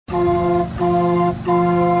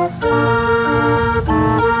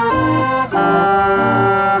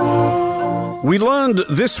We learned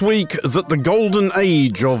this week that the golden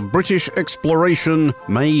age of British exploration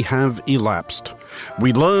may have elapsed.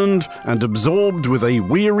 We learned and absorbed with a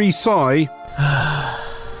weary sigh,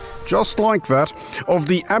 just like that, of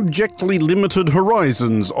the abjectly limited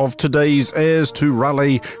horizons of today's heirs to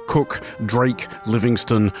Raleigh, Cook, Drake,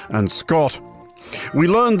 Livingstone and Scott. We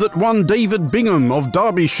learned that one David Bingham of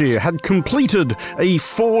Derbyshire had completed a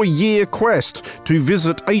 4-year quest to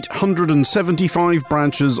visit 875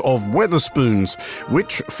 branches of Wetherspoons,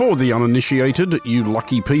 which, for the uninitiated, you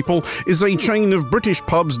lucky people, is a chain of British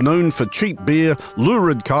pubs known for cheap beer,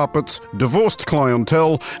 lurid carpets, divorced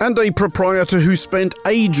clientele, and a proprietor who spent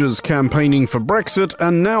ages campaigning for Brexit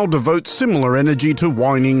and now devotes similar energy to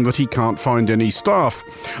whining that he can't find any staff.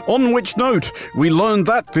 On which note, we learned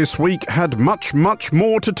that this week had much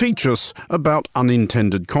more to teach us about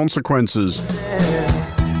unintended consequences.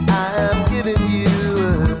 I'm giving you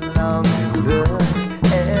a long look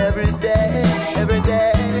every day I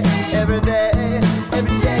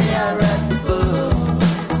write the book.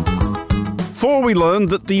 For we learned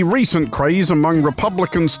that the recent craze among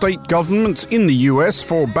Republican state governments in the US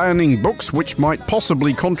for banning books which might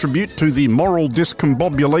possibly contribute to the moral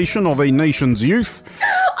discombobulation of a nation's youth.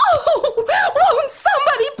 Won't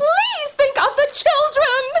somebody please think of the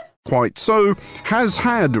children? Quite so, has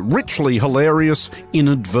had richly hilarious,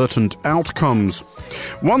 inadvertent outcomes.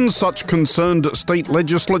 One such concerned state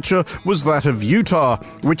legislature was that of Utah,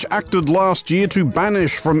 which acted last year to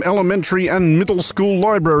banish from elementary and middle school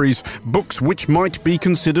libraries books which might be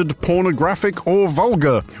considered pornographic or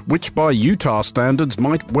vulgar, which by Utah standards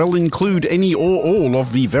might well include any or all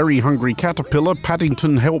of The Very Hungry Caterpillar,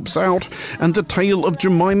 Paddington Helps Out, and The Tale of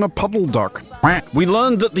Jemima Puddle Duck. We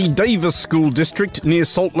learned that the Davis School District near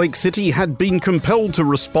Salt Lake City had been compelled to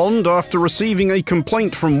respond after receiving a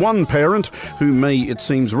complaint from one parent, who may, it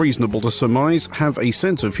seems reasonable to surmise, have a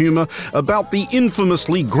sense of humour, about the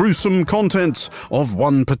infamously gruesome contents of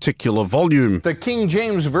one particular volume. The King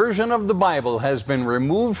James Version of the Bible has been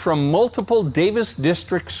removed from multiple Davis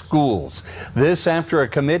District schools. This after a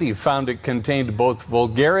committee found it contained both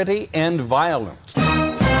vulgarity and violence.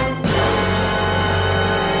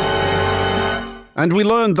 And we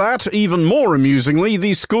learned that, even more amusingly,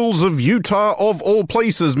 the schools of Utah, of all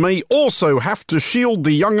places, may also have to shield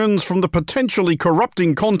the young'uns from the potentially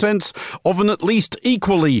corrupting contents of an at least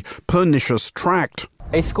equally pernicious tract.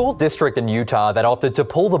 A school district in Utah that opted to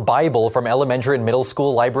pull the Bible from elementary and middle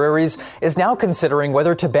school libraries is now considering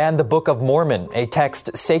whether to ban the Book of Mormon, a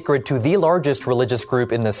text sacred to the largest religious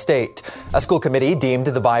group in the state. A school committee deemed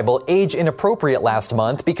the Bible age inappropriate last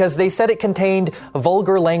month because they said it contained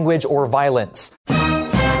vulgar language or violence.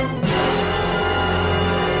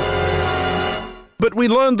 But we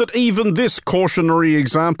learned that even this cautionary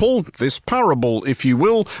example, this parable, if you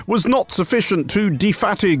will, was not sufficient to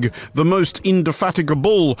defatig the most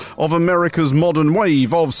indefatigable of America's modern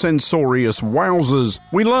wave of censorious wowsers.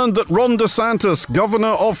 We learned that Ron DeSantis,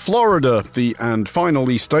 governor of Florida, the and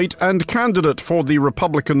finally state, and candidate for the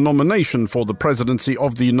Republican nomination for the presidency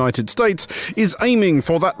of the United States, is aiming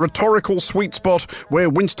for that rhetorical sweet spot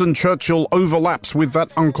where Winston Churchill overlaps with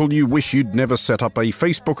that uncle you wish you'd never set up a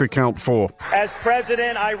Facebook account for. As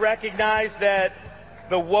President, I recognize that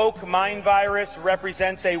the woke mind virus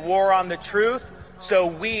represents a war on the truth, so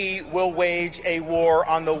we will wage a war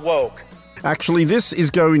on the woke. Actually, this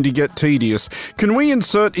is going to get tedious. Can we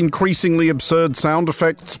insert increasingly absurd sound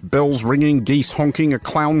effects, bells ringing, geese honking, a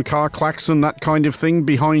clown car klaxon, that kind of thing,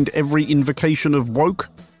 behind every invocation of woke?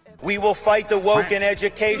 We will fight the woke in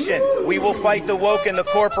education. We will fight the woke in the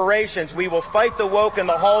corporations. We will fight the woke in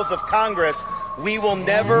the halls of Congress. We will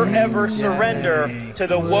never, ever surrender to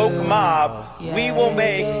the woke mob. We will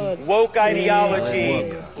make woke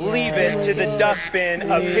ideology, leave it to the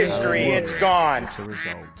dustbin of history. It's gone.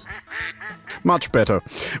 Much better.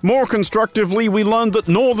 More constructively, we learned that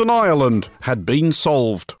Northern Ireland had been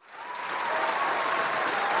solved.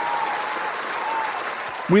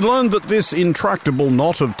 We learned that this intractable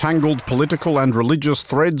knot of tangled political and religious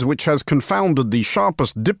threads which has confounded the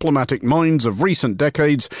sharpest diplomatic minds of recent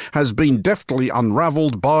decades has been deftly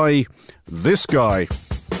unravelled by this guy.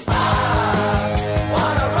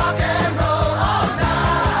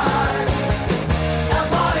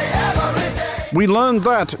 We learned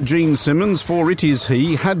that Gene Simmons, for it is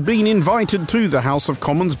he, had been invited to the House of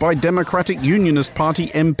Commons by Democratic Unionist Party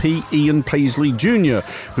MP Ian Paisley Jr.,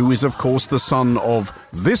 who is, of course, the son of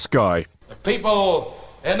this guy. The people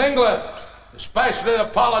in England, especially the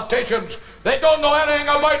politicians, they don't know anything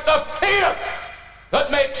about the fear that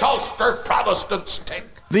makes Ulster Protestants stink.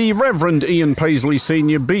 The Reverend Ian Paisley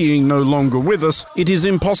Sr. being no longer with us, it is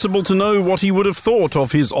impossible to know what he would have thought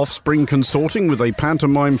of his offspring consorting with a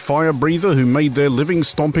pantomime fire breather who made their living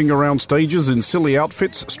stomping around stages in silly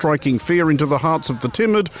outfits, striking fear into the hearts of the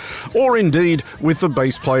timid, or indeed with the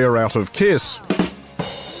bass player out of Kiss.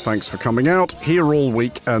 Thanks for coming out, here all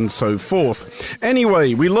week, and so forth.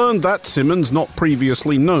 Anyway, we learned that Simmons, not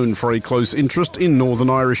previously known for a close interest in Northern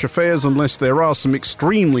Irish affairs unless there are some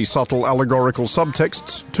extremely subtle allegorical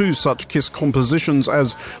subtexts to such Kiss compositions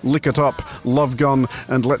as Lick It Up, Love Gun,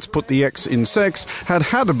 and Let's Put the X in Sex,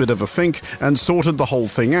 had a bit of a think and sorted the whole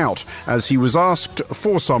thing out, as he was asked,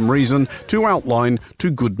 for some reason, to outline to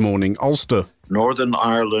Good Morning Ulster. Northern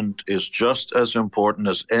Ireland is just as important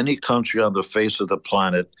as any country on the face of the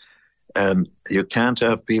planet. And you can't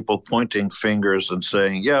have people pointing fingers and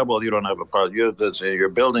saying, yeah, well, you don't have a part. Your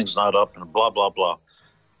building's not up and blah, blah, blah.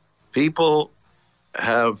 People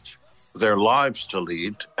have their lives to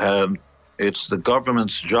lead, and it's the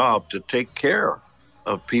government's job to take care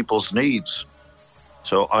of people's needs.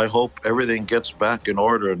 So I hope everything gets back in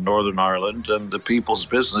order in Northern Ireland, and the people's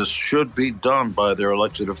business should be done by their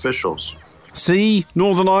elected officials. See,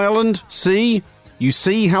 Northern Ireland? See? You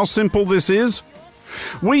see how simple this is?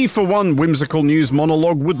 We, for one whimsical news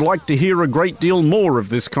monologue, would like to hear a great deal more of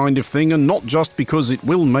this kind of thing, and not just because it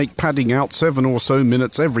will make padding out 7 or so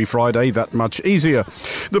minutes every Friday that much easier.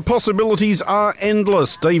 The possibilities are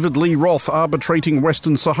endless. David Lee Roth arbitrating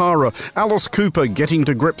Western Sahara, Alice Cooper getting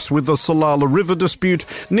to grips with the Salala River dispute,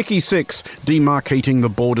 Nikki Sixx demarcating the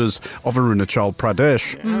borders of Arunachal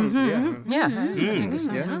Pradesh.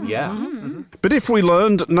 But if we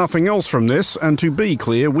learned nothing else from this, and to be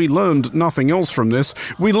clear, we learned nothing else from this,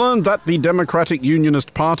 we learned that the Democratic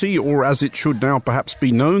Unionist Party, or as it should now perhaps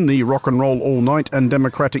be known, the Rock and Roll All Night and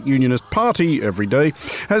Democratic Unionist Party every day,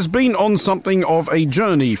 has been on something of a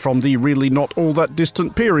journey from the really not all that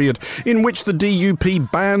distant period in which the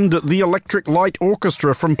DUP banned the Electric Light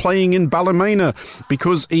Orchestra from playing in Ballymena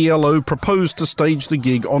because ELO proposed to stage the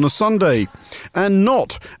gig on a Sunday. And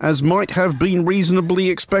not, as might have been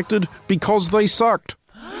reasonably expected, because they sucked.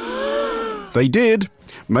 They did.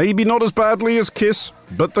 Maybe not as badly as Kiss,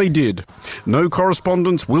 but they did. No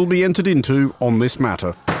correspondence will be entered into on this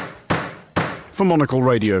matter. For Monocle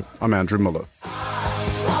Radio, I'm Andrew Muller.